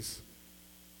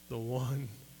the one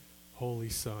holy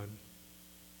Son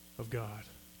of God.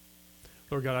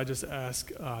 Lord God, I just ask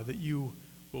that you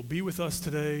will be with us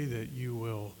today, that you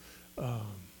will,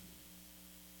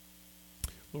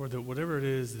 Lord, that whatever it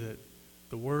is that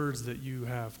the words that you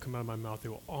have come out of my mouth, they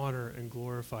will honor and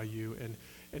glorify you.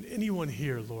 And anyone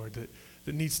here, Lord, that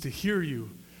needs to hear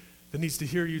you, that needs to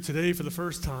hear you today for the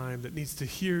first time, that needs to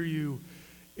hear you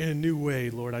in a new way,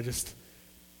 Lord, I just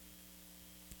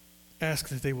ask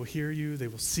that they will hear you, they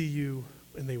will see you,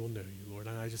 and they will know you, Lord.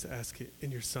 And I just ask it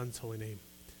in your Son's holy name.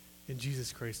 In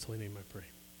Jesus Christ's holy name I pray.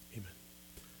 Amen.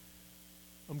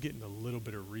 I'm getting a little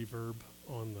bit of reverb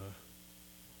on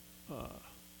the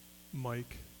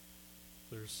mic.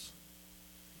 There's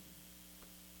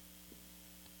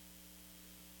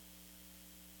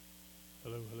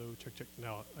hello, check.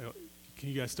 Now, can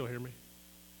you guys still hear me?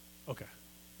 Okay,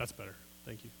 that's better.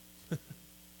 Thank you.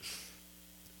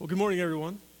 Well, good morning,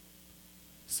 everyone.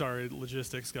 Sorry,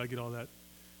 logistics, got to get all that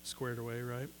squared away,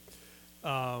 right?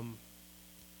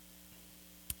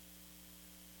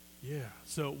 Yeah,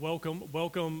 so welcome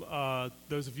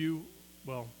those of you,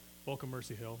 welcome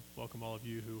Mercy Hill, welcome all of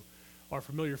you who are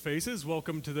familiar faces,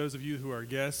 welcome to those of you who are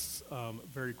guests.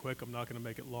 Very quick, I'm not going to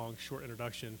make it long, short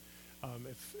introduction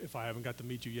if I haven't got to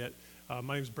meet you yet.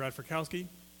 My name is Brad Frakowski.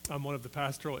 I'm one of the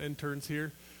pastoral interns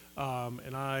here,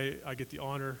 and I get the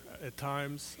honor at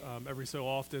times, every so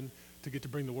often, to get to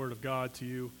bring the Word of God to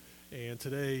you, and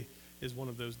today is one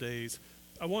of those days.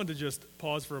 I wanted to just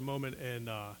pause for a moment and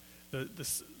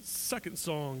the second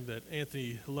song that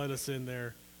Anthony led us in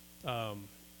there, and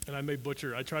I may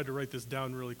butcher. I tried to write this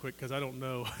down really quick because I don't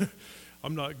know.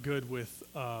 I'm not good with,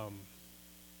 what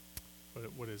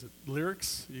is it,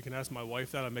 lyrics. You can ask my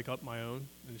wife that. I make up my own,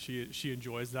 and she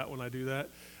enjoys that when I do that.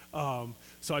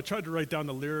 So I tried to write down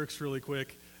the lyrics really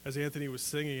quick as Anthony was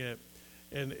singing it,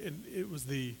 and it was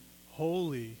the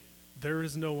holy, there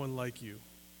is no one like you.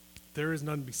 There is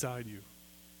none beside you.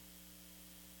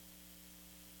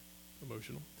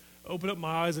 Emotional. Open up my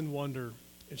eyes in wonder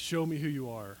and show me who you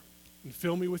are, and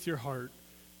fill me with your heart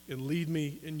and lead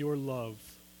me in your love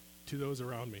to those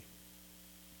around me.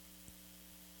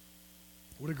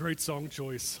 What a great song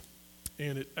choice,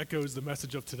 and it echoes the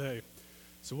message of today.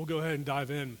 So we'll go ahead and dive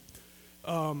in.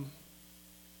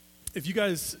 If you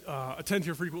guys attend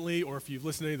here frequently, or if you've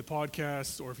listened to any of the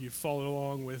podcasts, or if you've followed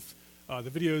along with the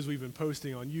videos we've been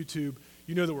posting on YouTube,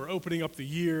 you know that we're opening up the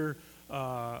year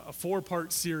a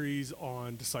 4-part series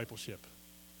on discipleship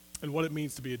and what it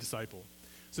means to be a disciple.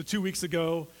 So 2 weeks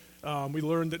ago, we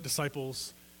learned that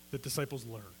disciples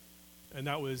learn, and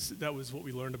that was what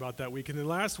we learned about that week. And then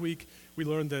last week, we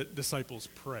learned that disciples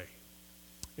pray,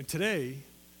 and today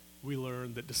we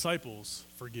learned that disciples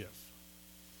forgive.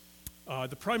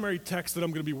 The primary text that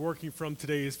I'm going to be working from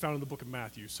today is found in the book of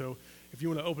Matthew. So if you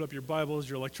want to open up your Bibles,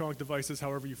 your electronic devices,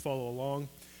 however you follow along,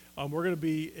 we're going to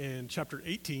be in chapter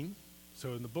 18.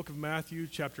 So in the book of Matthew,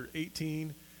 chapter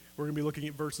 18, we're going to be looking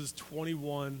at verses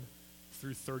 21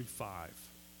 through 35.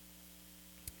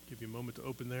 Give you a moment to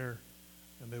open there,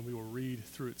 and then we will read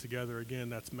through it together. Again,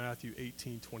 that's Matthew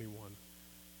 18, 21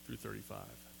 through 35.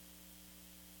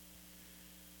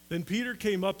 Then Peter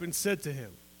came up and said to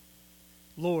him,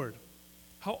 Lord,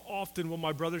 how often will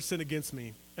my brother sin against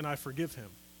me, and I forgive him?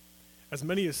 As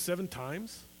many as 7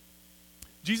 times?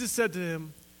 Jesus said to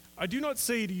him, I do not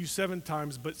say to you 7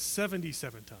 times, but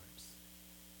 77 times.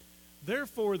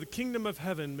 Therefore, the kingdom of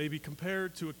heaven may be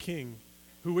compared to a king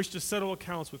who wished to settle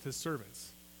accounts with his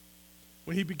servants.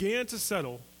 When he began to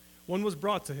settle, one was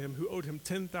brought to him who owed him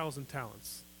 10,000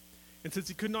 talents. And since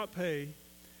he could not pay,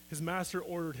 his master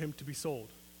ordered him to be sold,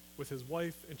 with his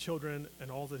wife and children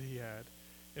and all that he had,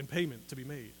 and payment to be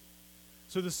made.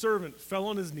 So the servant fell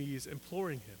on his knees,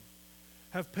 imploring him,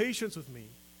 have patience with me,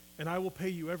 and I will pay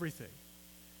you everything.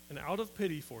 And out of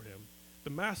pity for him, the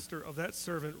master of that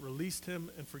servant released him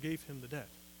and forgave him the debt.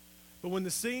 But when the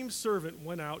same servant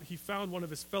went out, he found one of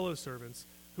his fellow servants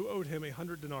who owed him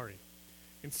 100 denarii.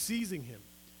 And seizing him,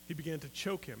 he began to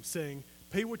choke him, saying,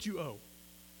 pay what you owe.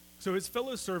 So his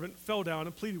fellow servant fell down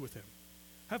and pleaded with him,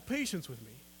 have patience with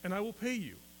me, and I will pay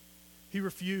you. He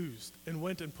refused and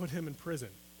went and put him in prison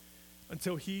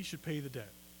until he should pay the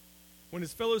debt. When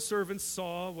his fellow servants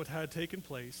saw what had taken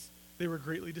place, they were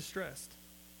greatly distressed,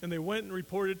 and they went and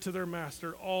reported to their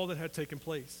master all that had taken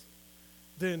place.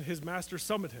 Then his master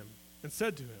summoned him and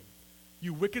said to him,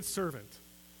 you wicked servant,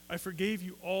 I forgave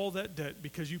you all that debt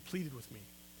because you pleaded with me.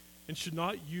 And should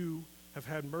not you have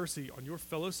had mercy on your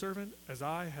fellow servant as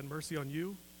I had mercy on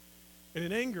you? And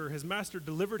in anger his master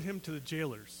delivered him to the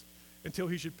jailers until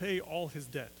he should pay all his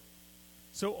debt.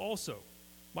 So also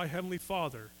my heavenly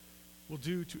Father will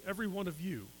do to every one of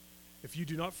you if you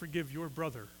do not forgive your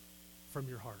brother from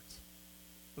your heart.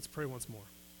 Let's pray once more.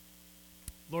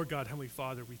 Lord God, Heavenly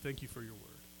Father, we thank you for your word.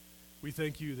 We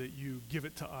thank you that you give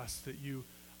it to us, that you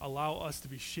allow us to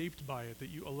be shaped by it, that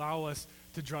you allow us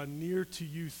to draw near to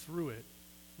you through it,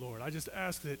 Lord. I just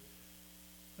ask that,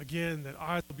 again, that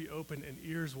eyes will be open and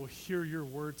ears will hear your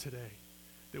word today,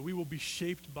 that we will be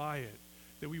shaped by it,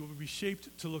 that we will be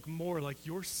shaped to look more like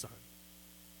your Son,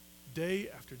 day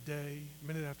after day,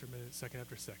 minute after minute, second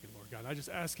after second, Lord God. I just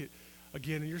ask it,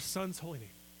 again, in your Son's holy name.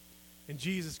 In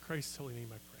Jesus Christ's holy name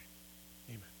I pray.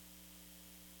 Amen.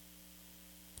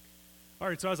 All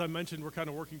right, so as I mentioned, we're kind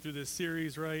of working through this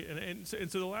series, right? And so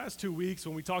the last 2 weeks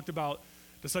when we talked about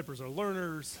disciples are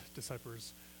learners,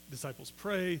 disciples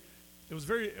pray, it was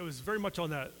very much on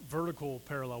that vertical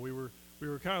parallel. We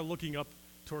were kind of looking up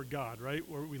toward God, right?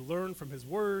 Where we learn from his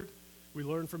word, we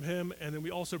learn from him, and then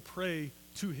we also pray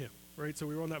to him, right? So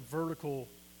we were on that vertical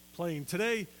plane.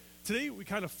 Today we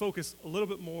kind of focus a little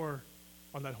bit more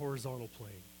on that horizontal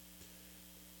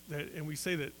plane. And we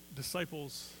say that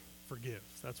disciples forgive.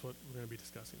 That's what we're going to be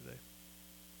discussing today.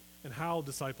 And how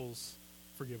disciples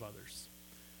forgive others.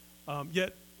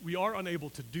 Yet we are unable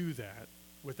to do that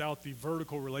without the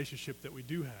vertical relationship that we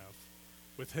do have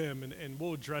with him, and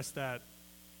we'll address that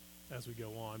as we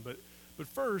go on. But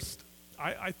first,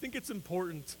 I think it's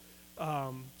important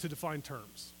to define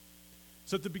terms.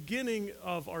 So at the beginning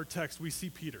of our text, we see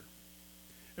Peter.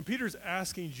 And Peter's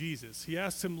asking Jesus. He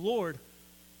asks him, Lord,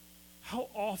 how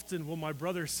often will my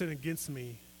brother sin against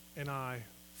me and I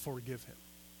forgive him?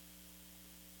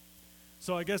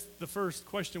 So I guess the first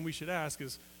question we should ask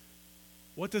is,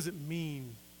 what does it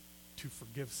mean to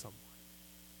forgive someone?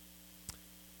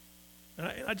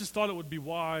 And I just thought it would be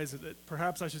wise that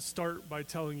perhaps I should start by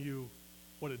telling you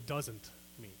what it doesn't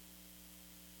mean.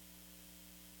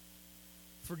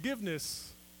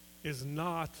 Forgiveness is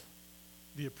not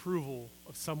the approval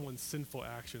of someone's sinful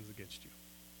actions against you.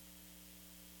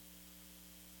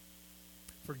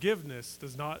 Forgiveness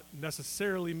does not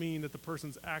necessarily mean that the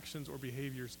person's actions or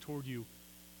behaviors toward you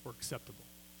were acceptable.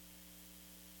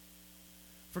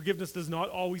 Forgiveness does not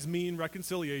always mean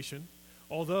reconciliation,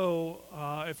 although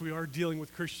if we are dealing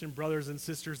with Christian brothers and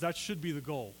sisters, that should be the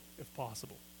goal, if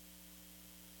possible.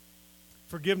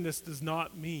 Forgiveness does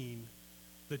not mean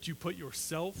that you put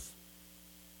yourself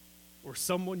or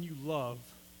someone you love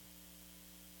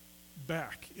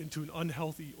back into an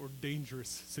unhealthy or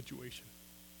dangerous situation.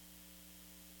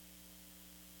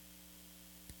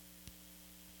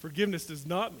 Forgiveness does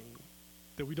not mean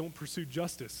that we don't pursue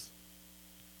justice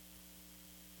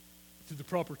through the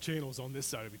proper channels on this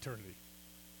side of eternity.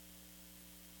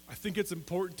 I think it's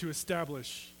important to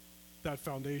establish that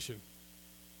foundation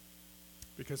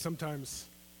because sometimes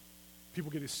people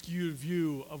get a skewed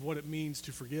view of what it means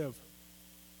to forgive.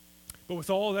 But with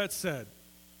all that said,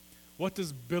 what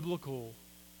does biblical,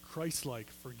 Christ-like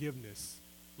forgiveness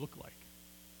look like?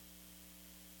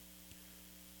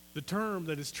 The term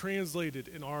that is translated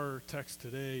in our text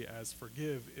today as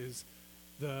forgive is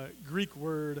the Greek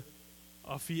word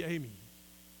aphiemi,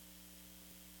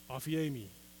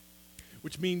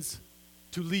 which means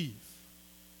to leave,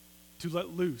 to let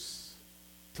loose,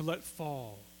 to let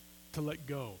fall, to let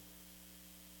go.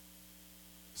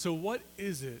 So what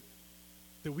is it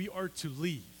that we are to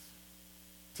leave,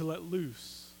 to let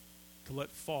loose, to let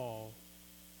fall,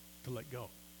 to let go?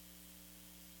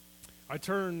 I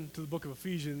turn to the book of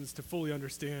Ephesians to fully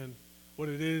understand what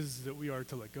it is that we are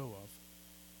to let go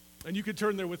of. And you can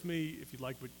turn there with me if you'd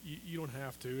like, but you don't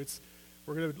have to.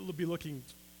 We're going to be looking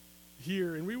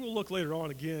here, and we will look later on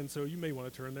again, so you may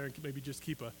want to turn there and maybe just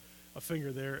keep a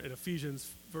finger there at Ephesians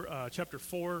chapter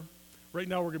 4. Right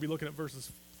now we're going to be looking at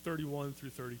verses 31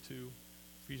 through 32.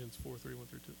 Ephesians 4, 31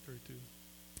 through 32.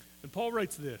 And Paul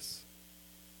writes this.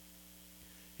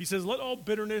 He says, let all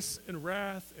bitterness and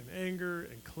wrath and anger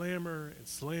and clamor and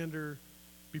slander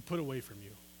be put away from you,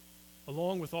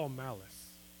 along with all malice.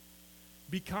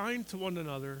 Be kind to one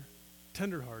another,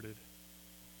 tenderhearted,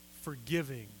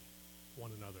 forgiving one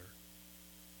another,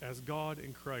 as God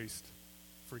in Christ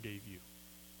forgave you.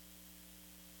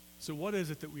 So what is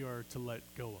it that we are to let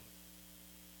go of?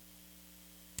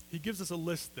 He gives us a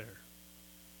list there.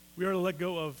 We are to let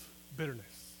go of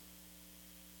bitterness.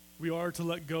 We are to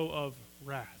let go of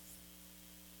wrath.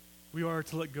 We are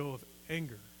to let go of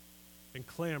anger and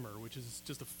clamor, which is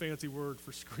just a fancy word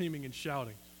for screaming and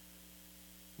shouting.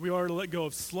 We are to let go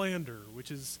of slander, which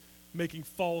is making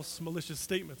false, malicious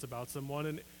statements about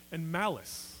someone, and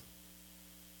malice.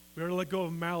 We are to let go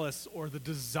of malice, or the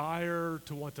desire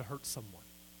to want to hurt someone.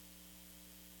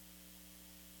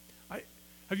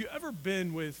 Have you ever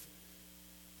been with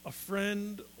a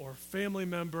friend or family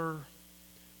member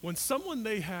when someone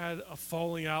they had a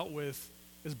falling out with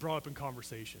is brought up in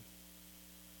conversation.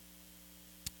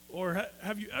 Or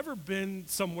have you ever been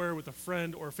somewhere with a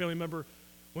friend or a family member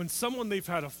when someone they've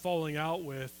had a falling out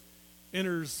with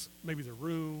enters maybe the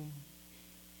room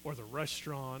or the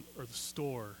restaurant or the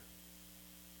store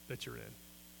that you're in?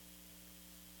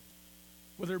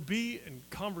 Whether it be in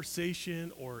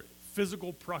conversation or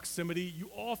physical proximity, you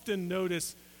often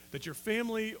notice that your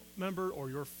family member or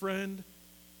your friend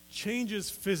changes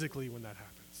physically when that happens.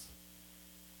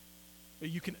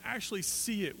 You can actually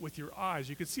see it with your eyes.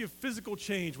 You can see a physical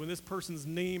change when this person's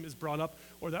name is brought up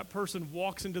or that person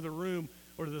walks into the room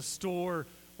or to the store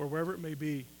or wherever it may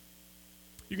be.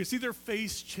 You can see their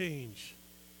face change.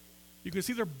 You can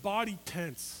see their body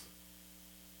tense.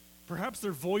 Perhaps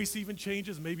their voice even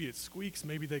changes. Maybe it squeaks.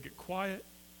 Maybe they get quiet.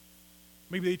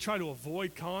 Maybe they try to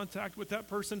avoid contact with that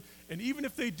person. And even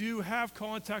if they do have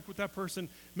contact with that person,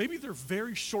 maybe they're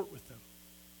very short with them.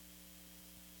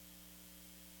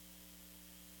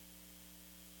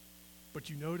 But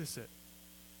you notice it.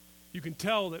 You can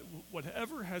tell that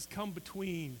whatever has come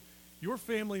between your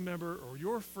family member or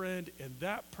your friend and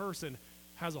that person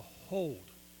has a hold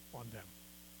on them.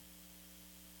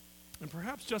 And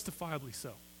perhaps justifiably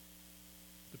so,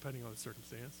 depending on the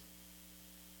circumstance.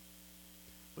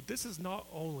 But this is not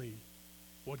only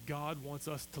what God wants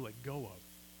us to let go of.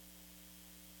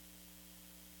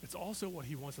 It's also what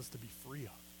he wants us to be free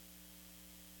of.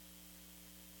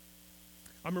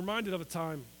 I'm reminded of a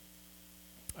time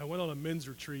I went on a men's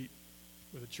retreat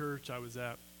with a church I was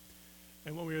at.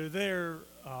 And when we were there,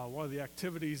 one of the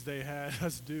activities they had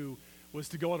us do was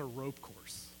to go on a rope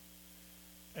course.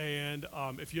 And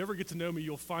if you ever get to know me,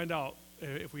 you'll find out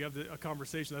if we have a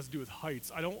conversation that has to do with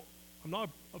heights. I'm not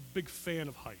a big fan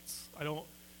of heights. I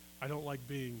don't like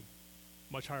being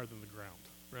much higher than the ground,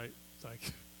 right? It's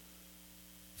like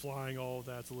flying, all of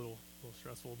that's a little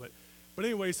stressful. But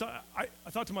anyway, so I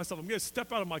thought to myself, I'm going to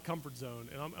step out of my comfort zone,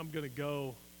 and I'm going to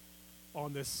go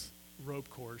on this rope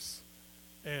course.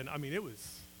 And, I mean, it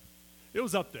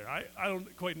was up there. I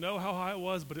don't quite know how high it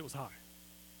was, but it was high.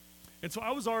 And so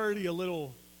I was already a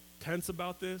little tense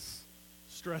about this,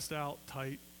 stressed out,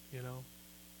 tight, you know.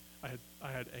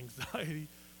 I had anxiety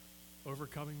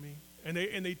overcoming me. And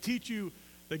they teach you,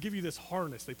 they give you this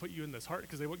harness. They put you in this harness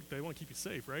because they want to keep you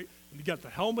safe, right? And you got the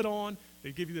helmet on.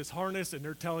 They give you this harness, and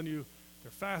they're telling you,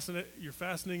 you're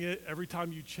fastening it. Every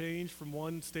time you change from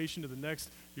one station to the next,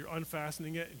 you're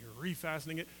unfastening it and you're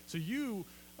refastening it. So you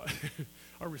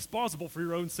are responsible for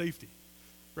your own safety,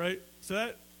 right? So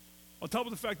that, on top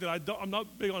of the fact that I'm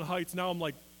not big on heights, now I'm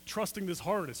like trusting this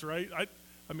harness, right?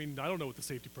 I mean, I don't know what the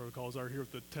safety protocols are here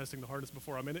with the testing the harness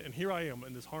before I'm in it, and here I am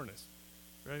in this harness,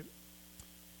 right?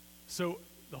 So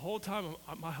the whole time,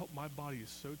 my body is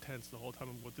so tense the whole time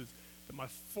I'm with this, that my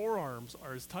forearms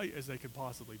are as tight as they could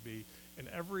possibly be, and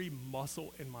every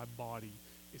muscle in my body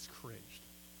is cringed.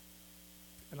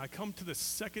 And I come to the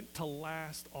second to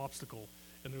last obstacle,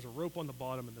 and there's a rope on the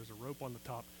bottom and there's a rope on the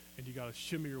top, and you got to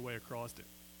shimmy your way across it.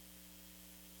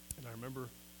 And I remember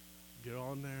get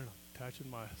on there, and I'm attaching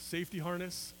my safety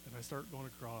harness, and I start going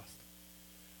across.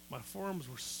 My forearms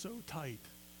were so tight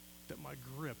that my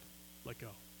grip let go.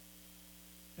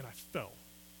 And I fell.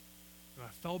 And I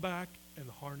fell back, and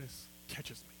the harness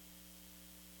catches me.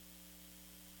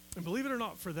 And believe it or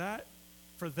not, for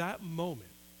that moment,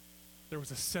 there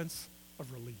was a sense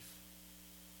of relief.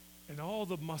 And all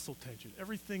the muscle tension,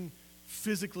 everything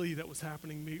physically that was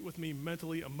happening with me,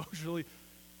 mentally, emotionally,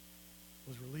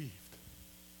 was relieved.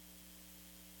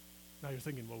 Now you're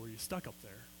thinking, well, were you stuck up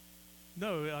there?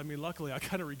 No, I mean, luckily I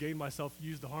kind of regained myself,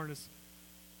 used the harness,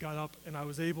 got up, and I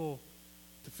was able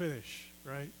to finish,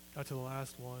 right? Got to the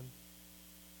last one.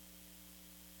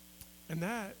 And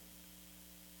that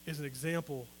is an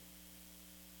example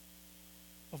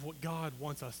of what God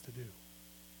wants us to do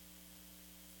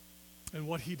and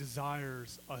what he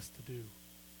desires us to do,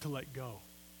 to let go.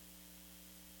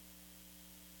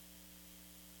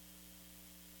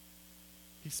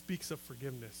 He speaks of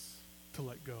forgiveness, to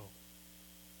let go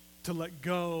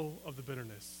of the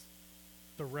bitterness,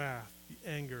 the wrath, the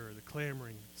anger, the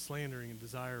clamoring, slandering, and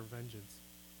desire of vengeance,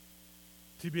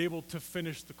 to be able to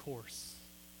finish the course.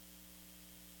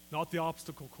 Not the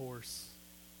obstacle course,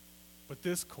 but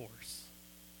this course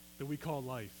that we call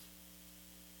life.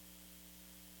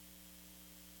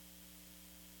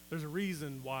 There's a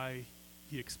reason why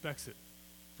he expects it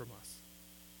from us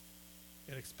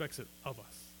and expects it of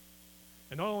us.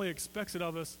 And not only expects it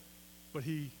of us, but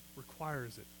he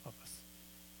requires it of us.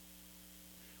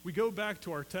 We go back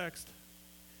to our text,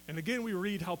 and again we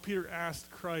read how Peter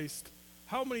asked Christ,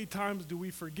 how many times do we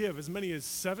forgive? As many as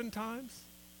 7 times?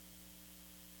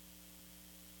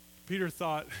 Peter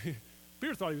thought he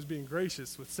was being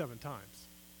gracious with 7 times.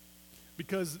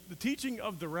 because the teaching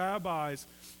of the rabbis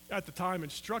at the time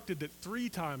instructed that 3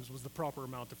 times was the proper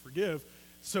amount to forgive.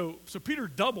 So Peter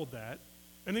doubled that,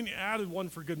 and then he added one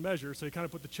for good measure, so he kind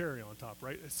of put the cherry on top,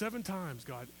 right? 7 times,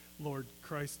 God, Lord,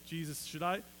 Christ, Jesus,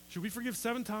 should we forgive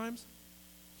 7 times?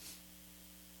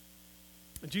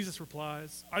 And Jesus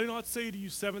replies, I do not say to you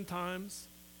 7 times,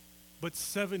 but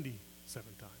 77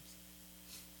 times.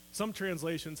 Some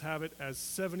translations have it as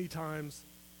 70 times,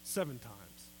 7 times.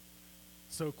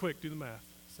 So quick, do the math.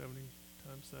 70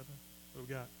 times 7, what do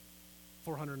we got?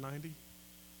 490?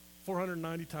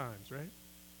 490 times, right?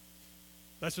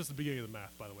 That's just the beginning of the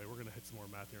math, by the way. We're going to hit some more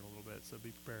math here in a little bit, so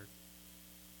be prepared.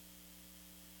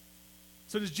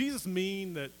 So does Jesus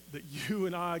mean that you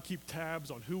and I keep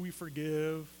tabs on who we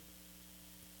forgive?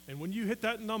 And when you hit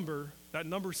that number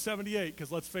 78,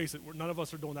 because let's face it, none of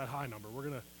us are doing that high number. We're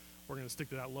gonna stick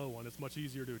to that low one. It's much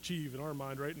easier to achieve in our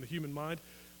mind, right, in the human mind.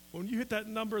 When you hit that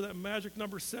number, that magic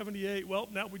number 78, well,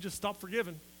 now we just stop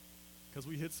forgiving because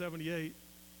we hit 78.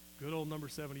 Good old number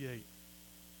 78.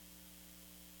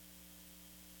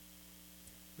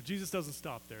 But Jesus doesn't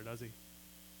stop there, does he?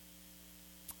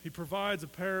 He provides a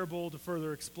parable to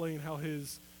further explain how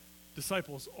his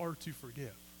disciples are to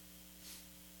forgive.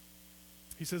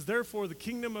 He says, therefore, the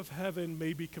kingdom of heaven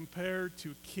may be compared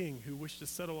to a king who wished to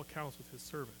settle accounts with his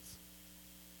servants.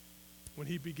 When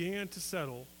he began to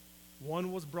settle,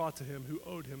 one was brought to him who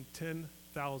owed him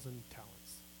 10,000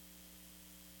 talents.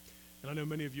 And I know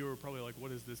many of you are probably like,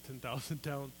 what is this 10,000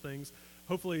 talent things?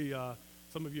 Hopefully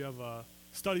some of you have a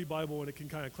study Bible and it can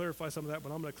kind of clarify some of that,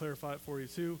 but I'm going to clarify it for you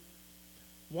too.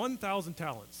 1,000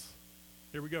 talents.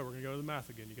 Here we go. We're going to go to the math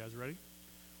again. You guys ready?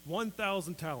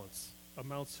 1,000 talents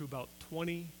amounts to about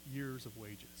 20 years of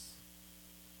wages.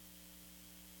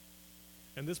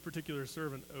 And this particular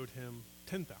servant owed him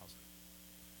 10,000.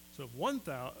 So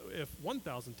if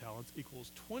 1,000 talents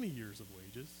equals 20 years of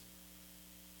wages,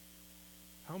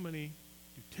 how many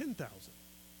do 10,000?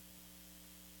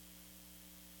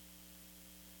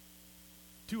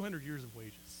 200 years of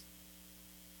wages.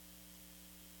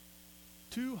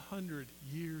 200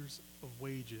 years of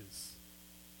wages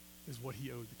is what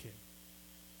he owed the king.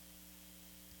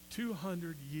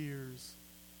 200 years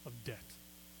of debt.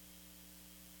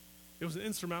 It was an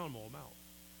insurmountable amount.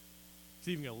 Is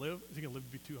he even going to live? Is he going to live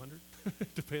to be 200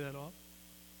 to pay that off?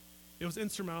 It was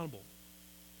insurmountable.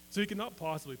 So he could not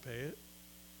possibly pay it.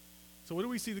 So what do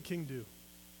we see the king do?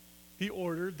 He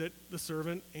ordered that the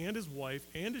servant and his wife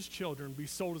and his children be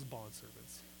sold as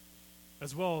bondservants,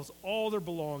 as well as all their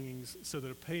belongings so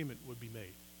that a payment would be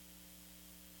made.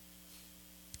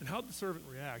 And how did the servant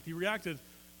react? He reacted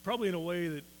probably in a way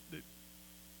that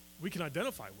we can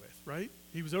identify with, right?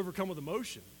 He was overcome with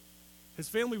emotion. His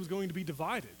family was going to be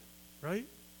divided, right?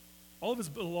 All of his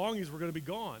belongings were going to be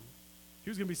gone. He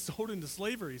was going to be sold into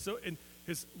slavery. So, and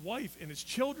his wife and his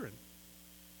children.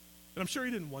 And I'm sure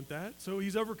he didn't want that. So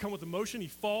he's overcome with emotion. He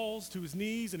falls to his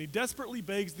knees and he desperately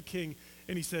begs the king.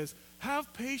 And he says,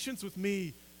 have patience with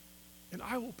me and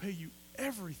I will pay you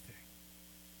everything.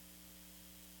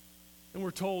 And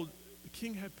we're told the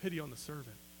king had pity on the servant.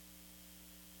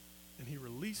 And he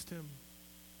released him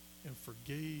and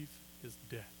forgave his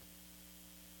debt.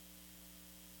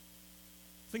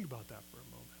 Think about that for a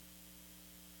moment.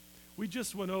 We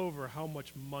just went over how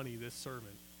much money this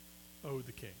servant owed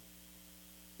the king.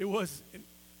 It was an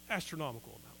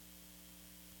astronomical amount.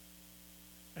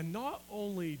 And not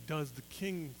only does the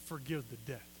king forgive the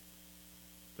debt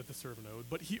that the servant owed,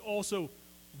 but he also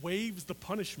waives the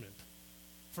punishment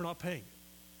for not paying it.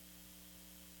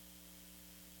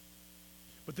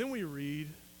 But then we read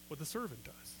what the servant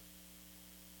does.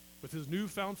 With his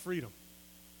newfound freedom,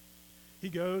 he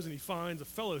goes and he finds a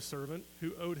fellow servant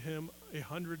who owed him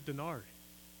 100 denarii.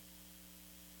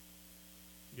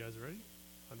 You guys ready?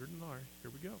 100 denarii.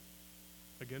 Here we go.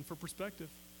 Again, for perspective.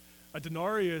 A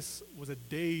denarius was a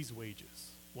day's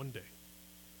wages, 1 day.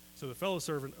 So the fellow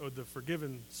servant owed the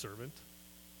forgiven servant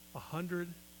 100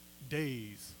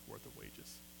 days worth of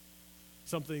wages.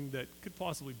 Something that could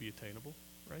possibly be attainable,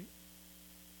 right?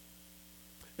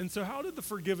 And so how did the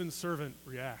forgiven servant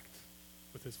react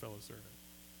with his fellow servant?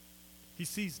 He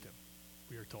seized him,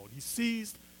 we are told. He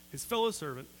seized his fellow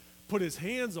servant, put his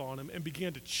hands on him, and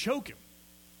began to choke him,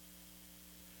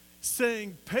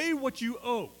 saying, pay what you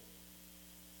owe.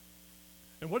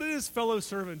 And what did his fellow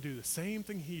servant do? The same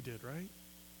thing he did, right?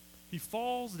 He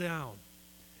falls down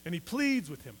and he pleads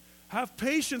with him, have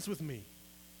patience with me,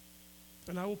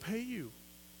 and I will pay you.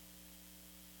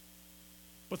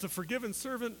 But the forgiven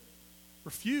servant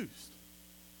refused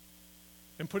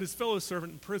and put his fellow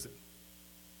servant in prison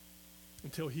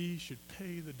until he should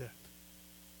pay the debt.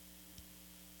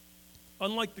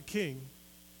 Unlike the king,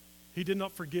 he did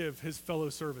not forgive his fellow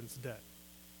servant's debt.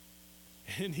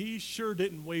 And he sure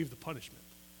didn't waive the punishment.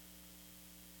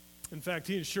 In fact,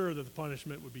 he ensured that the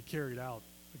punishment would be carried out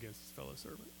against his fellow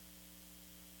servant.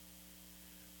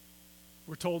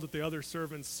 We're told that the other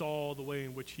servants saw the way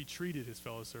in which he treated his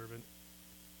fellow servant.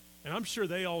 And I'm sure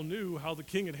they all knew how the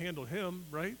king had handled him,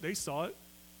 right? They saw it.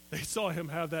 They saw him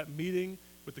have that meeting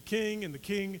with the king, and the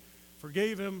king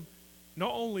forgave him,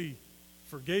 not only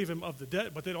forgave him of the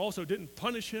debt, but then also didn't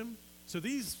punish him. So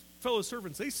these fellow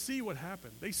servants, they see what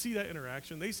happened. They see that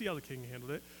interaction. They see how the king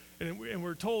handled it. And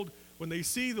we're told when they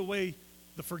see the way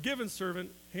the forgiven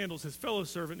servant handles his fellow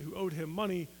servant who owed him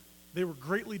money, they were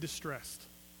greatly distressed.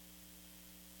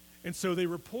 And so they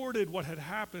reported what had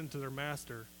happened to their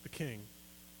master, the king.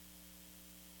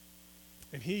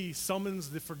 And he summons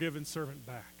the forgiven servant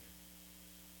back.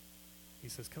 He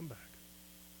says, come back.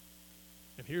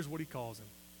 And here's what he calls him.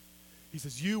 He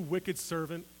says, you wicked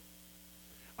servant,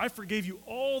 I forgave you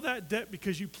all that debt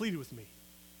because you pleaded with me.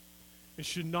 And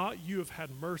should not you have had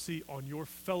mercy on your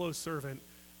fellow servant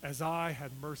as I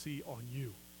had mercy on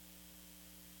you?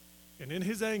 And in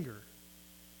his anger,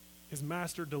 his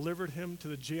master delivered him to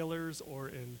the jailers, or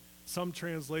in some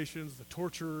translations, the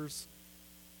torturers,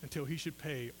 until he should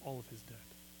pay all of his debt.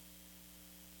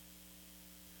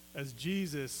 As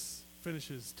Jesus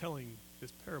finishes telling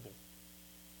this parable,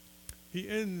 he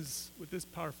ends with this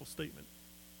powerful statement.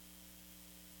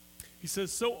 He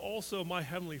says, so also my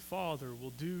heavenly Father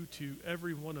will do to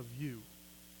every one of you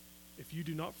if you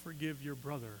do not forgive your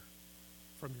brother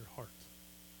from your heart.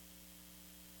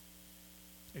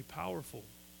 A powerful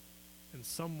and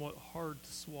somewhat hard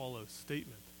to swallow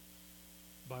statement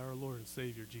by our Lord and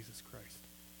Savior, Jesus Christ.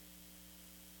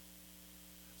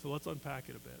 So let's unpack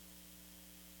it a bit.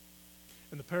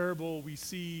 In the parable, we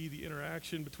see the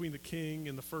interaction between the king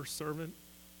and the first servant.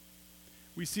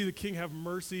 We see the king have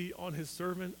mercy on his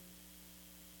servant,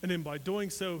 and then by doing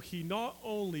so, he not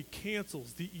only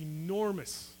cancels the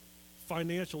enormous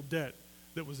financial debt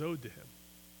that was owed to him,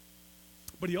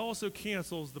 but he also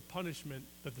cancels the punishment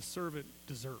that the servant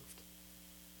deserved.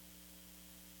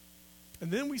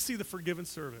 And then we see the forgiven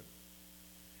servant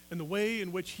and the way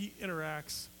in which he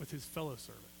interacts with his fellow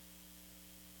servant.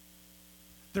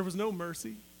 There was no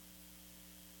mercy.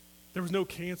 There was no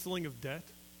canceling of debt.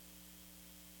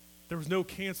 There was no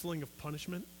canceling of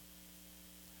punishment.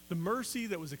 The mercy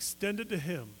that was extended to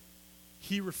him,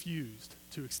 he refused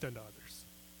to extend to others.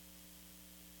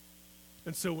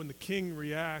 And so when the king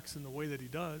reacts in the way that he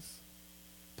does,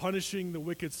 punishing the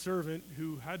wicked servant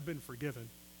who had been forgiven,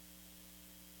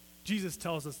 Jesus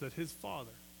tells us that his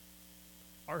Father,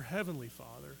 our heavenly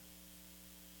Father,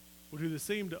 will do the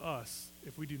same to us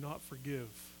if we do not forgive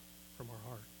from our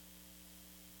heart.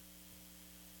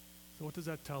 So what does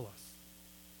that tell us?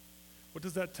 What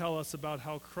does that tell us about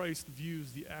how Christ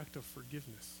views the act of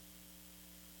forgiveness?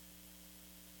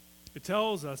 It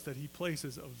tells us that he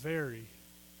places a very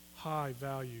high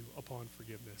value upon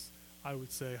forgiveness. I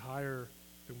would say higher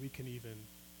than we can even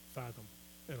fathom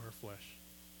in our flesh.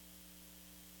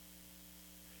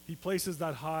 He places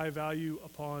that high value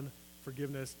upon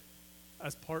forgiveness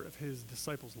as part of his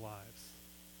disciples' lives.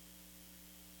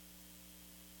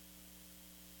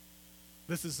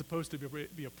 This is supposed to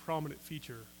be a prominent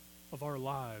feature of our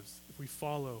lives if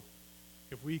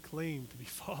we claim to be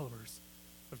followers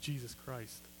of Jesus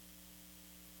Christ.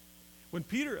 When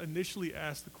Peter initially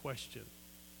asked the question,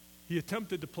 he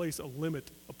attempted to place a limit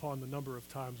upon the number of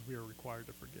times we are required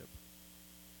to forgive.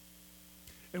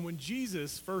 And when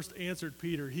Jesus first answered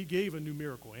Peter, he gave a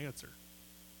numerical answer.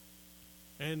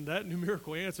 And that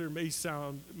numerical answer may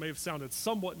have sounded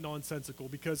somewhat nonsensical,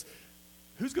 because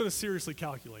who's going to seriously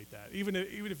calculate that? Even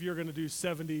if you're going to do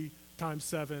 70 times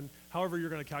 7, however you're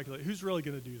going to calculate, who's really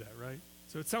going to do that, right?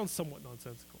 So it sounds somewhat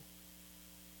nonsensical.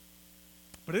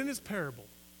 But in his parable,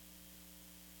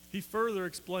 he further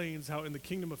explains how in the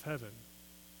kingdom of heaven,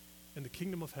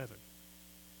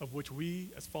 of which we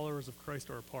as followers of Christ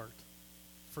are a part,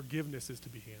 forgiveness is to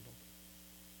be handled.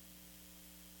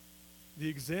 The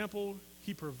example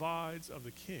he provides of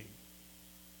the king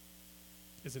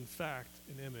is in fact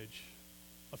an image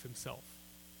of himself.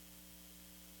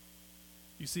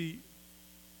 You see,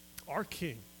 our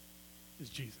king is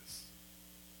Jesus.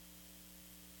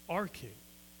 Our king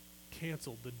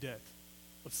canceled the debt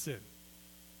of sin.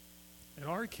 And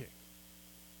our king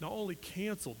not only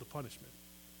canceled the punishment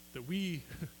that we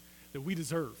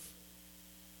deserve,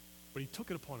 but he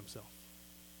took it upon himself.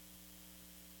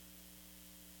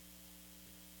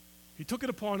 He took it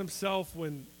upon himself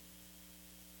when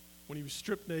he was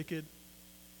stripped naked.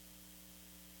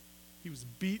 He was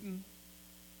beaten,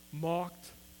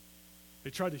 mocked. They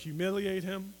tried to humiliate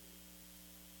him.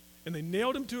 And they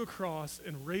nailed him to a cross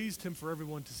and raised him for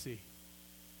everyone to see.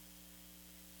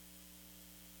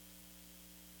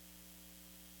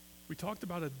 We talked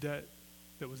about a debt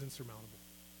that was insurmountable,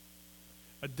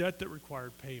 a debt that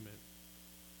required payment,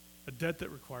 a debt that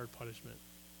required punishment.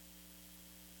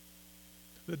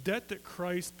 The debt that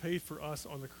Christ paid for us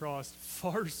on the cross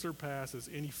far surpasses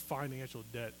any financial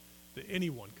debt that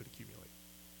anyone could accumulate.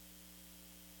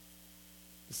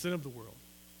 The sin of the world.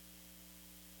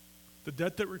 The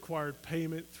debt that required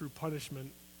payment through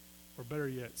punishment, or better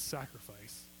yet,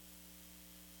 sacrifice,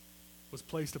 was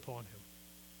placed upon him.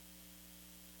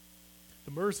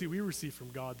 The mercy we receive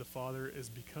from God the Father is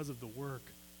because of the work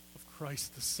of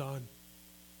Christ the Son.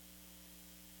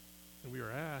 And we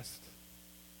are asked,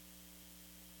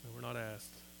 no, we're not asked,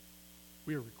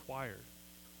 we are required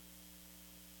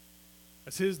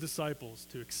as his disciples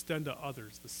to extend to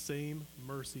others the same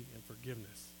mercy and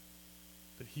forgiveness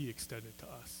that he extended to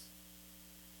us.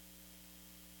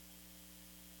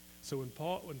 So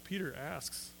when Peter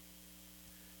asks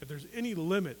if there's any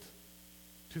limit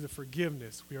to the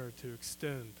forgiveness we are to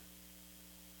extend,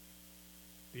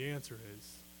 the answer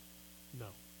is no.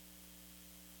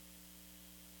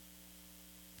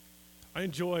 I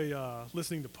enjoy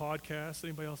listening to podcasts.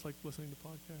 Anybody else like listening to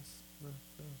podcasts? No?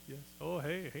 Yes? Oh,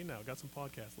 hey now, got some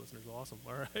podcast listeners. Awesome.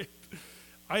 All right.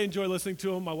 I enjoy listening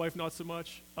to them. My wife, not so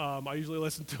much. I usually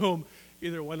listen to them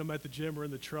either when I'm at the gym or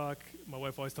in the truck. My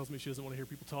wife always tells me she doesn't want to hear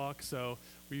people talk, so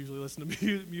we usually listen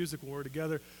to music when we're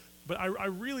together. But I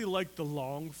really like the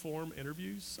long-form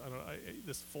interviews.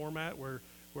 This format where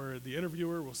the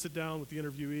interviewer will sit down with the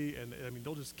interviewee, and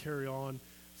they'll just carry on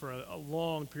for a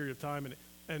long period of time.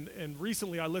 And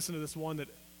recently I listened to this one that,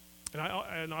 and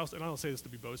I don't say this to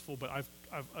be boastful, but I've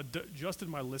adjusted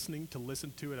my listening to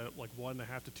listen to it at like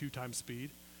 1.5 to 2 times speed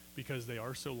because they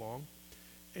are so long.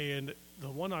 And the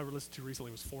one I listened to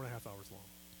recently was 4.5 hours long.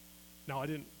 Now I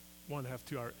didn't 1.5,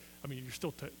 2 hours. You're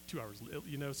still 2 hours,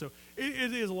 so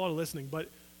it is a lot of listening, but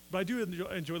I do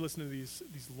enjoy listening to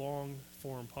these long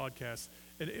form podcasts.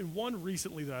 And one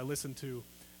recently that I listened to,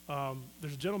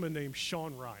 there's a gentleman named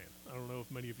Sean Ryan. I don't know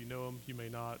if many of you know him. You may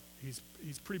not. He's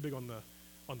pretty big on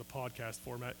the podcast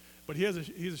format, but he has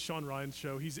a Sean Ryan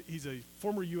show. He's a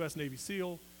former U.S. Navy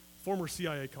SEAL, former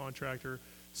CIA contractor.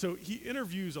 So he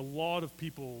interviews a lot of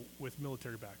people with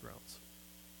military backgrounds.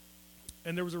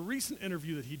 And there was a recent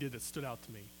interview that he did that stood out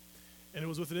to me. And it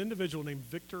was with an individual named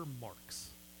Victor Marks.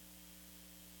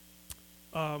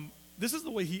 This is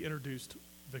the way he introduced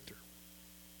Victor.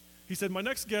 He said, "My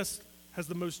next guest has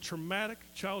the most traumatic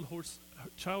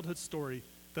childhood story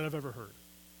that I've ever heard,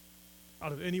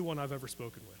 out of anyone I've ever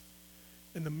spoken with.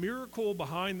 And the miracle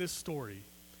behind this story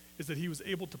is that he was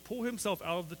able to pull himself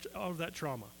out of that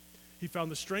trauma. He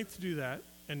found the strength to do that,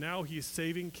 and now he is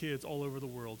saving kids all over the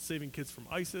world, saving kids from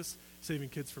ISIS, saving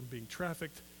kids from being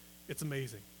trafficked. It's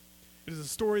amazing. It is a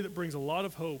story that brings a lot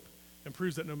of hope and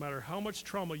proves that no matter how much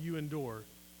trauma you endure,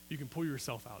 you can pull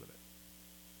yourself out of it."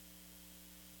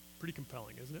 Pretty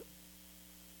compelling, isn't it?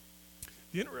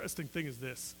 The interesting thing is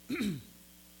this,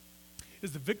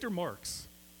 is that Victor Marks,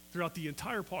 throughout the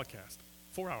entire podcast,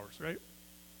 4 hours, right,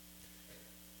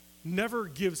 never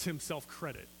gives himself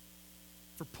credit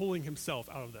for pulling himself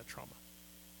out of that trauma.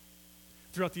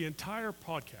 Throughout the entire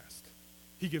podcast,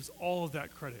 he gives all of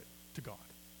that credit to God.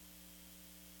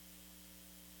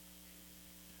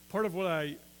 Part of what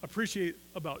I appreciate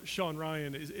about Sean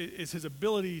Ryan is his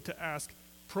ability to ask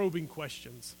probing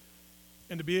questions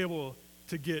and to be able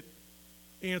to get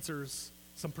answers,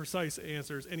 some precise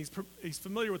answers. And he's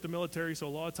familiar with the military, so a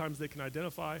lot of times they can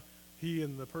identify, he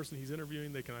and the person he's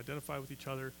interviewing, they can identify with each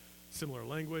other, similar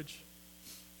language.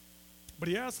 But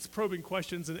he asks probing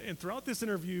questions, and throughout this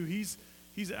interview, he's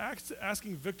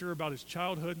asking Victor about his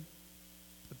childhood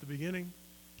at the beginning.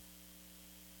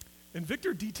 And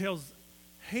Victor details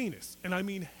heinous, and I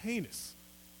mean heinous,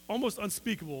 almost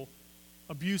unspeakable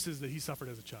abuses that he suffered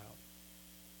as a child.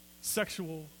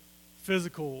 Sexual,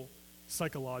 physical,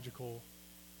 psychological.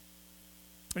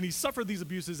 And he suffered these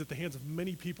abuses at the hands of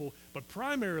many people, but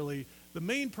primarily the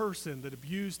main person that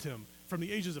abused him from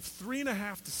the ages of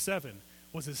 3.5 to 7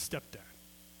 was his stepdad.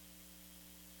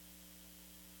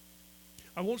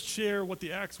 I won't share what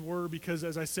the acts were because,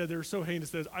 as I said, they're so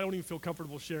heinous that I don't even feel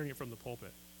comfortable sharing it from the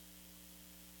pulpit.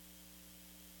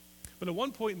 But at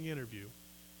one point in the interview,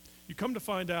 you come to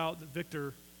find out that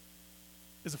Victor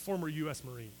is a former U.S.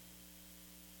 Marine.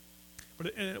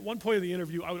 But at one point in the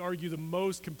interview, I would argue the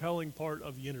most compelling part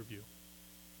of the interview,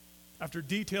 after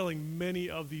detailing many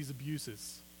of these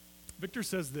abuses, Victor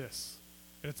says this,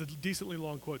 and it's a decently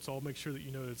long quote, so I'll make sure that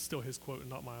you know that it's still his quote and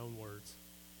not my own words.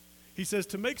 He says,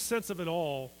 "To make sense of it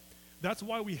all, that's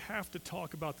why we have to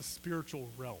talk about the spiritual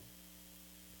realm.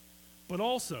 But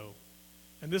also,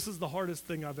 and this is the hardest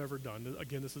thing I've ever done.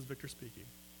 Again, this is Victor speaking.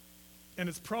 And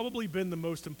it's probably been the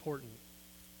most important.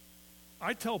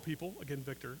 I tell people, again,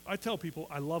 Victor, I tell people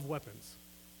I love weapons,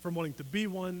 from wanting to be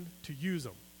one to use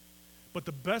them. But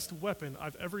the best weapon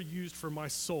I've ever used for my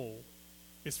soul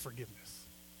is forgiveness.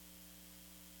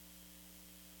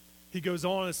 He goes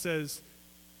on and says,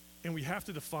 and we have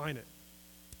to define it.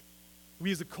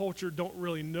 We as a culture don't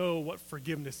really know what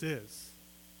forgiveness is.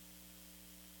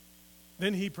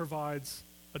 Then he provides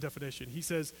a definition. He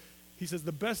says,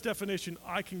 the best definition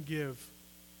I can give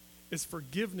is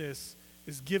forgiveness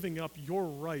is giving up your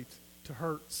right to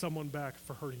hurt someone back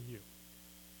for hurting you.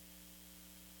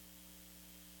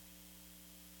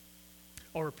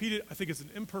 I'll repeat it. I think it's an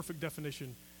imperfect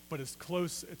definition, but it's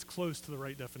close to the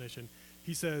right definition.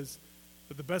 He says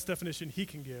that the best definition he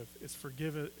can give is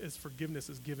forgiveness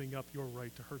is giving up your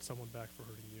right to hurt someone back for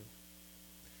hurting you.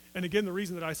 And again, the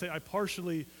reason that I say I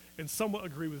partially and somewhat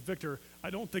agree with Victor, I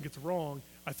don't think it's wrong.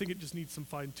 I think it just needs some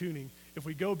fine-tuning. If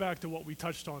we go back to what we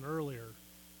touched on earlier,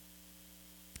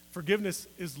 forgiveness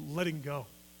is letting go.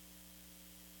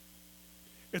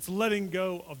 It's letting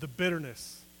go of the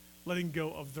bitterness, letting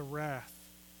go of the wrath,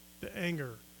 the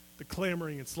anger, the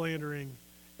clamoring and slandering.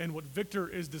 And what Victor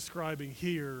is describing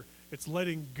here, it's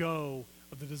letting go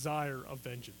of the desire of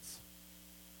vengeance.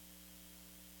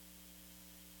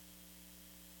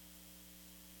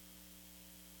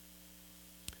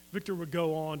 Victor would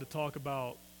go on to talk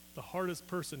about the hardest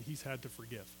person he's had to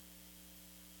forgive.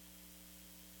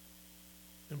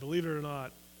 And believe it or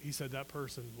not, he said that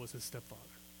person was his stepfather.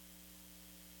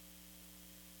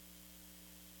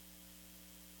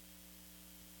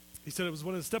 He said it was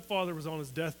when his stepfather was on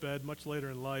his deathbed, much later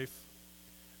in life,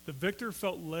 that Victor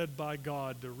felt led by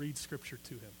God to read Scripture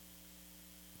to him.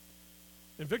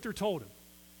 And Victor told him,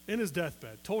 in his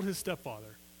deathbed, told his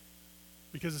stepfather,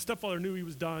 because his stepfather knew he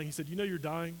was dying, he said, you know you're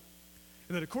dying?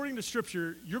 And that according to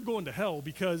Scripture, you're going to hell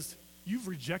because you've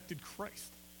rejected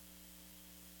Christ.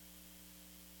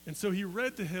 And so he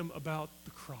read to him about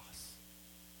the cross.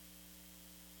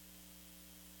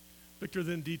 Victor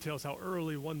then details how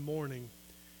early one morning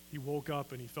he woke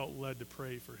up and he felt led to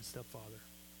pray for his stepfather.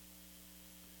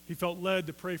 He felt led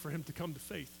to pray for him to come to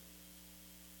faith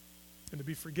and to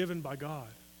be forgiven by God.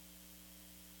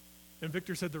 And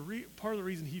Victor said part of the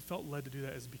reason he felt led to do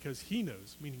that is because he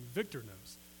knows, meaning Victor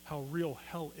knows, how real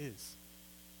hell is.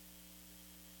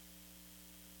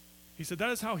 He said that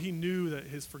is how he knew that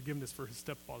his forgiveness for his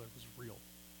stepfather was real.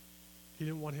 He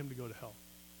didn't want him to go to hell.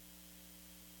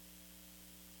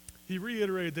 He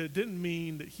reiterated that it didn't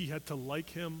mean that he had to like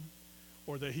him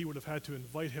or that he would have had to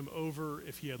invite him over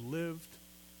if he had lived,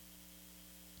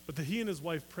 but that he and his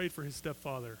wife prayed for his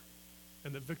stepfather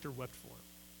and that Victor wept for him.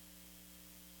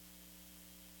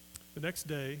 The next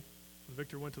day, when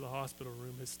Victor went to the hospital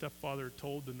room, his stepfather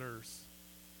told the nurse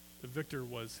that Victor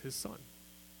was his son,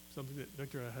 something that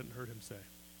Victor hadn't heard him say.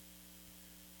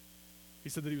 He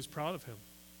said that he was proud of him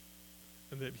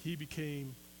and that he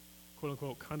became, quote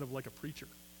unquote, kind of like a preacher.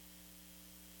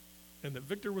 And that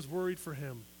Victor was worried for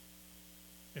him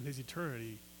and his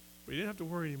eternity, but he didn't have to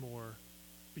worry anymore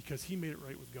because he made it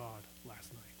right with God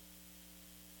last night.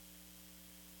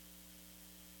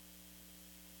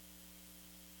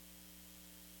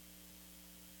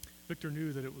 Victor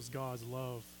knew that it was God's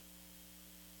love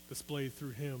displayed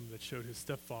through him that showed his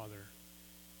stepfather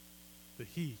that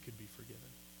he could be forgiven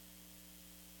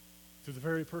through the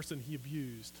very person he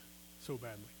abused so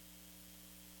badly.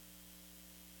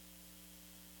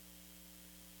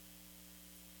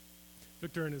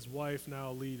 Victor and his wife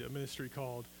now lead a ministry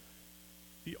called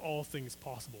the All Things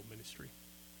Possible Ministry.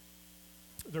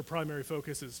 Their primary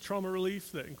focus is trauma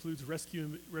relief that includes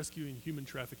rescuing human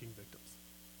trafficking victims.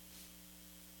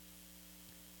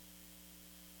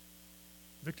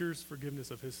 Victor's forgiveness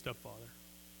of his stepfather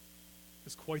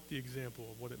is quite the example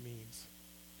of what it means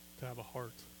to have a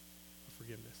heart of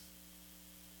forgiveness.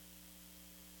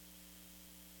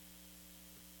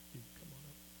 You come on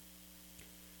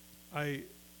up.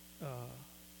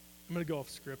 I'm going to go off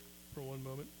script for one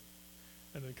moment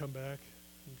and then come back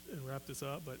and wrap this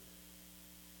up. But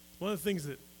one of the things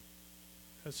that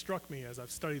has struck me as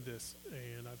I've studied this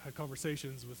and I've had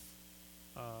conversations with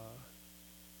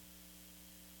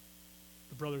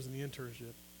the brothers in the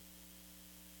internship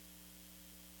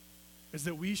is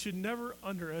that we should never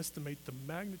underestimate the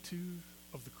magnitude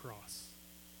of the cross.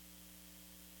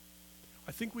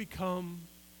 I think we come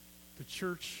to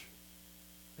church,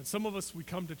 and some of us, we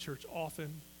come to church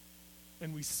often,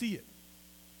 and we see it.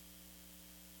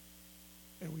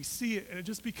 And we see it, and it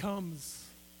just becomes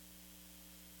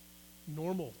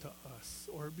normal to us,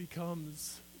 or it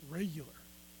becomes regular.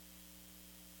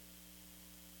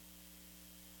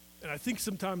 I think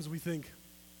sometimes we think,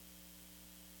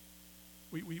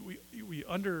 how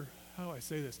do I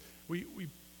say this? We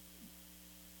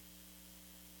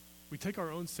take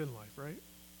our own sin life, right?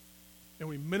 And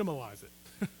we minimalize it.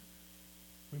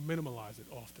 We minimalize it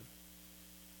often.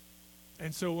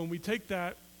 And so when we take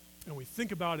that and we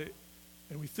think about it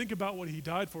and we think about what he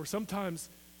died for, sometimes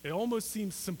it almost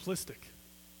seems simplistic.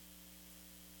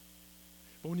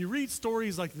 But when you read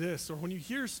stories like this, or when you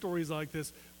hear stories like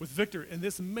this with Victor and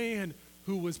this man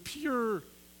who was pure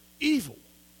evil,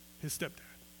 his stepdad,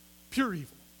 pure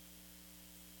evil.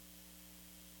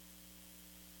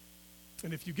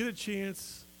 And if you get a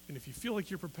chance, and if you feel like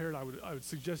you're prepared, I would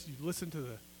suggest you listen to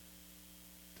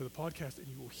the podcast and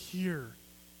you will hear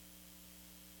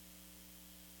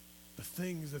the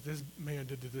things that this man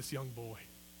did to this young boy.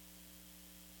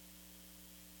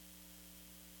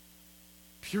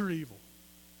 Pure evil.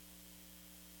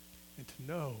 And to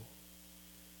know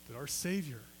that our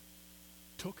Savior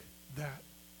took that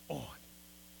on.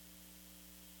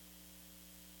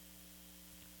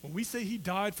 When we say he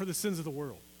died for the sins of the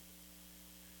world,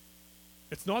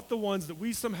 it's not the ones that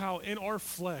we somehow in our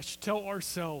flesh tell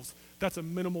ourselves that's a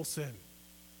minimal sin.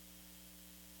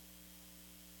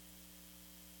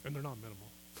 And they're not minimal.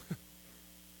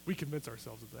 We convince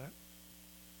ourselves of that.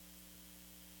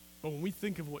 But when we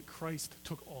think of what Christ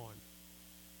took on,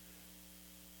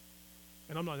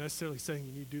 and I'm not necessarily saying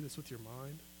you need to do this with your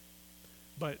mind,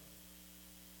 but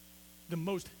the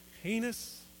most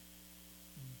heinous,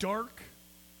 dark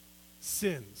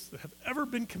sins that have ever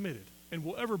been committed and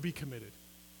will ever be committed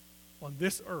on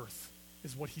this earth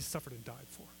is what he suffered and died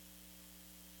for.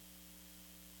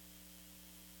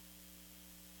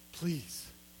 Please,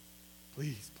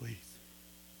 please, please,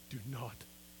 do not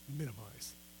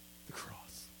minimize the cross.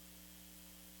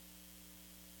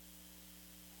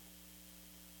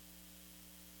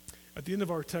 At the end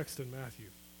of our text in Matthew,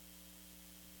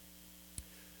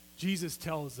 Jesus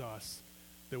tells us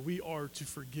that we are to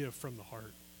forgive from the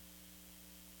heart.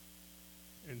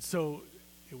 And so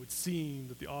it would seem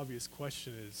that the obvious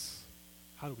question is,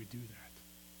 how do we do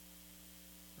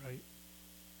that? Right?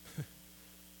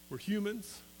 We're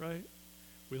humans, right?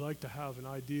 We like to have an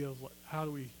idea of how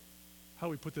do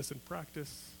we put this in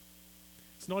practice.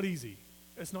 It's not easy.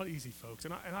 It's not easy, folks.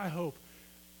 And I hope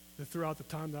that throughout the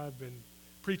time that I've been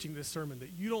preaching this sermon that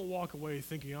you don't walk away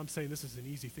thinking I'm saying this is an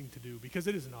easy thing to do, because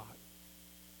it is not.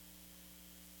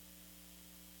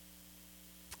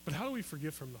 But how do we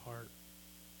forgive from the heart?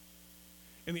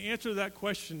 And the answer to that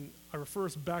question, I refer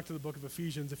us back to the book of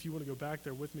Ephesians. If you want to go back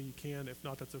there with me, you can. If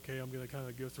not, that's okay. I'm going to kind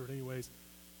of go through it anyways.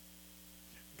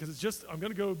 Because I'm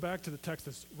going to go back to the text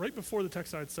that's right before the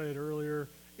text I'd said earlier,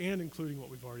 and including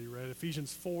what we've already read,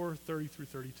 Ephesians 4:30 through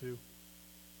 32.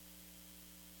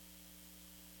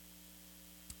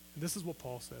 And this is what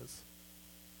Paul says.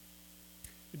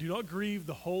 Do not grieve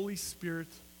the Holy Spirit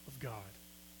of God,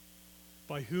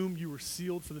 by whom you were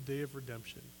sealed for the day of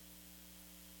redemption.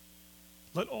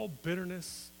 Let all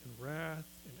bitterness and wrath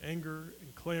and anger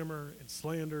and clamor and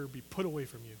slander be put away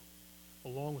from you,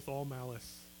 along with all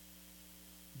malice.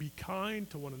 Be kind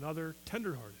to one another,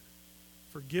 tenderhearted,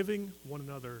 forgiving one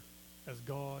another as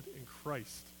God in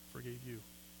Christ forgave you.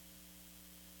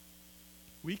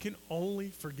 We can only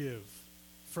forgive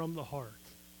from the heart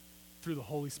through the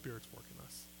Holy Spirit's work in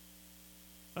us.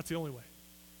 That's the only way.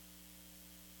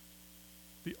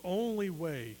 The only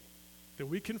way that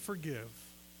we can forgive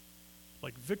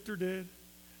like Victor did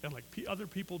and like other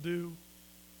people do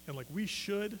and like we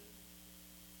should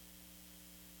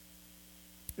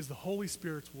is the Holy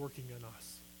Spirit's working in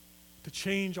us to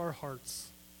change our hearts,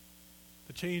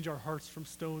 from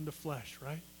stone to flesh,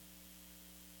 right?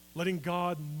 Letting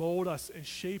God mold us and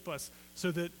shape us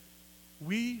so that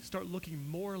we start looking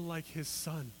more like his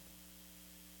Son.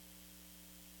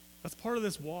 That's part of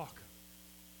this walk,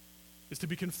 is to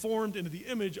be conformed into the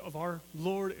image of our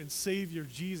Lord and Savior,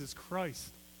 Jesus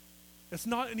Christ. It's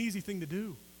not an easy thing to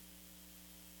do.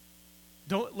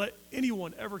 Don't let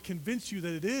anyone ever convince you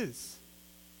that it is.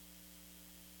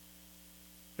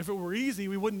 If it were easy,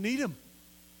 we wouldn't need him.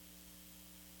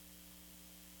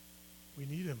 We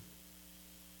need him.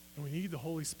 And we need the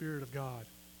Holy Spirit of God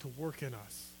to work in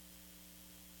us.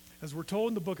 As we're told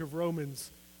in the book of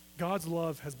Romans, God's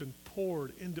love has been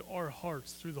poured into our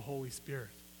hearts through the Holy Spirit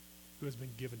who has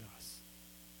been given to us.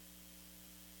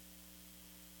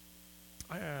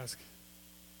 I ask,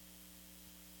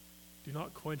 do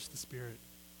not quench the Spirit.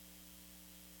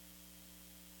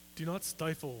 Do not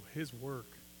stifle his work.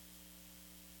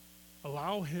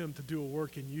 Allow him to do a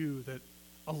work in you that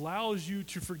allows you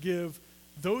to forgive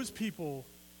those people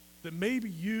that maybe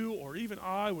you or even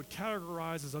I would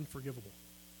categorize as unforgivable.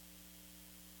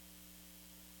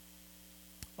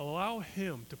 allow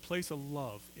him to place a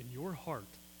love in your heart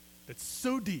that's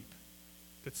so deep,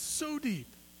 that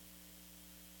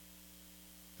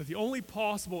the only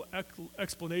possible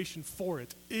explanation for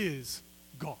it is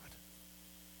God.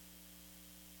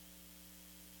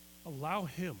 Allow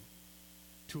him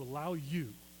to allow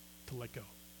you to let go.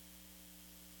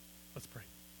 Let's pray.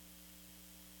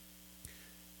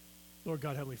 Lord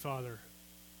God, Heavenly Father,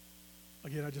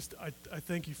 again, I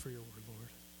thank you for your word, Lord.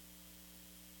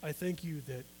 I thank you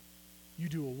that you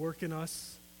do a work in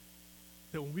us,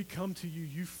 that when we come to you,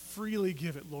 you freely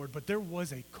give it, Lord, but there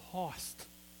was a cost.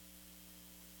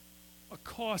 A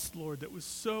cost, Lord, that was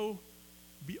so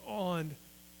beyond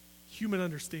human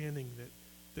understanding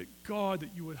that God, that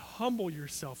you would humble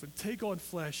yourself and take on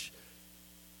flesh,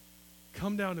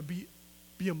 come down and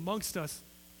be amongst us,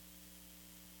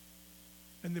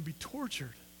 and then be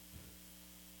tortured.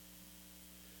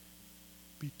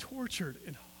 Be tortured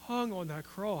and hung on that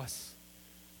cross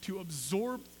to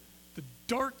absorb the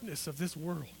darkness of this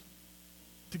world,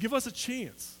 to give us a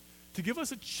chance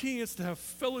to have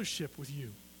fellowship with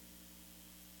you.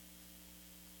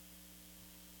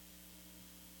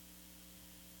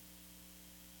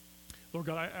 Lord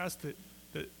God, I ask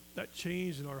that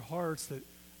change in our hearts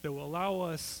that will allow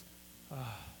us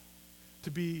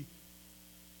to be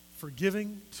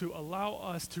forgiving, to allow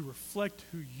us to reflect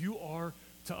who you are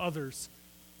to others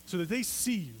so that they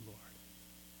see you, Lord.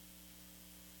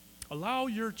 Allow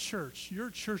your church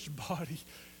body,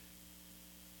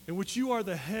 in which you are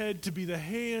the head, to be the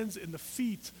hands and the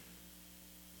feet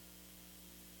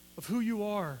of who you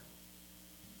are.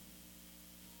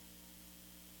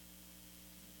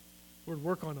 Lord,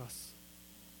 work on us,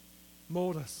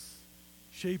 mold us,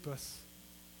 shape us.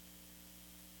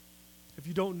 If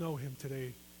you don't know him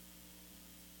today,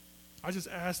 I just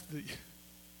ask that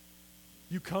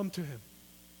you come to him.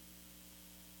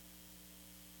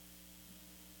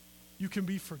 You can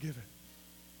be forgiven.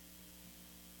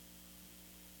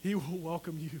 He will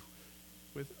welcome you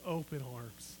with open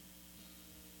arms.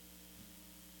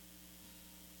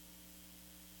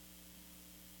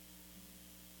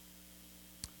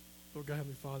 Lord God,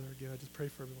 Heavenly Father, again, I just pray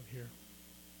for everyone here.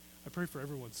 I pray for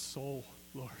everyone's soul,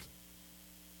 Lord,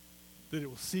 that it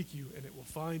will seek you and it will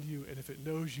find you, and if it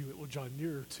knows you, it will draw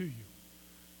nearer to you.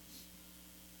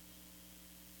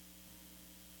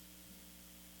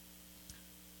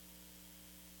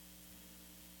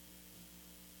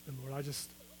 And Lord,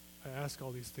 I ask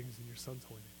all these things in your Son's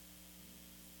holy name.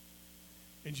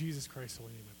 In Jesus Christ's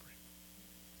holy name I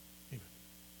pray.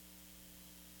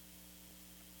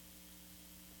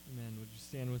 Amen. Amen. Would you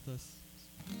stand with us?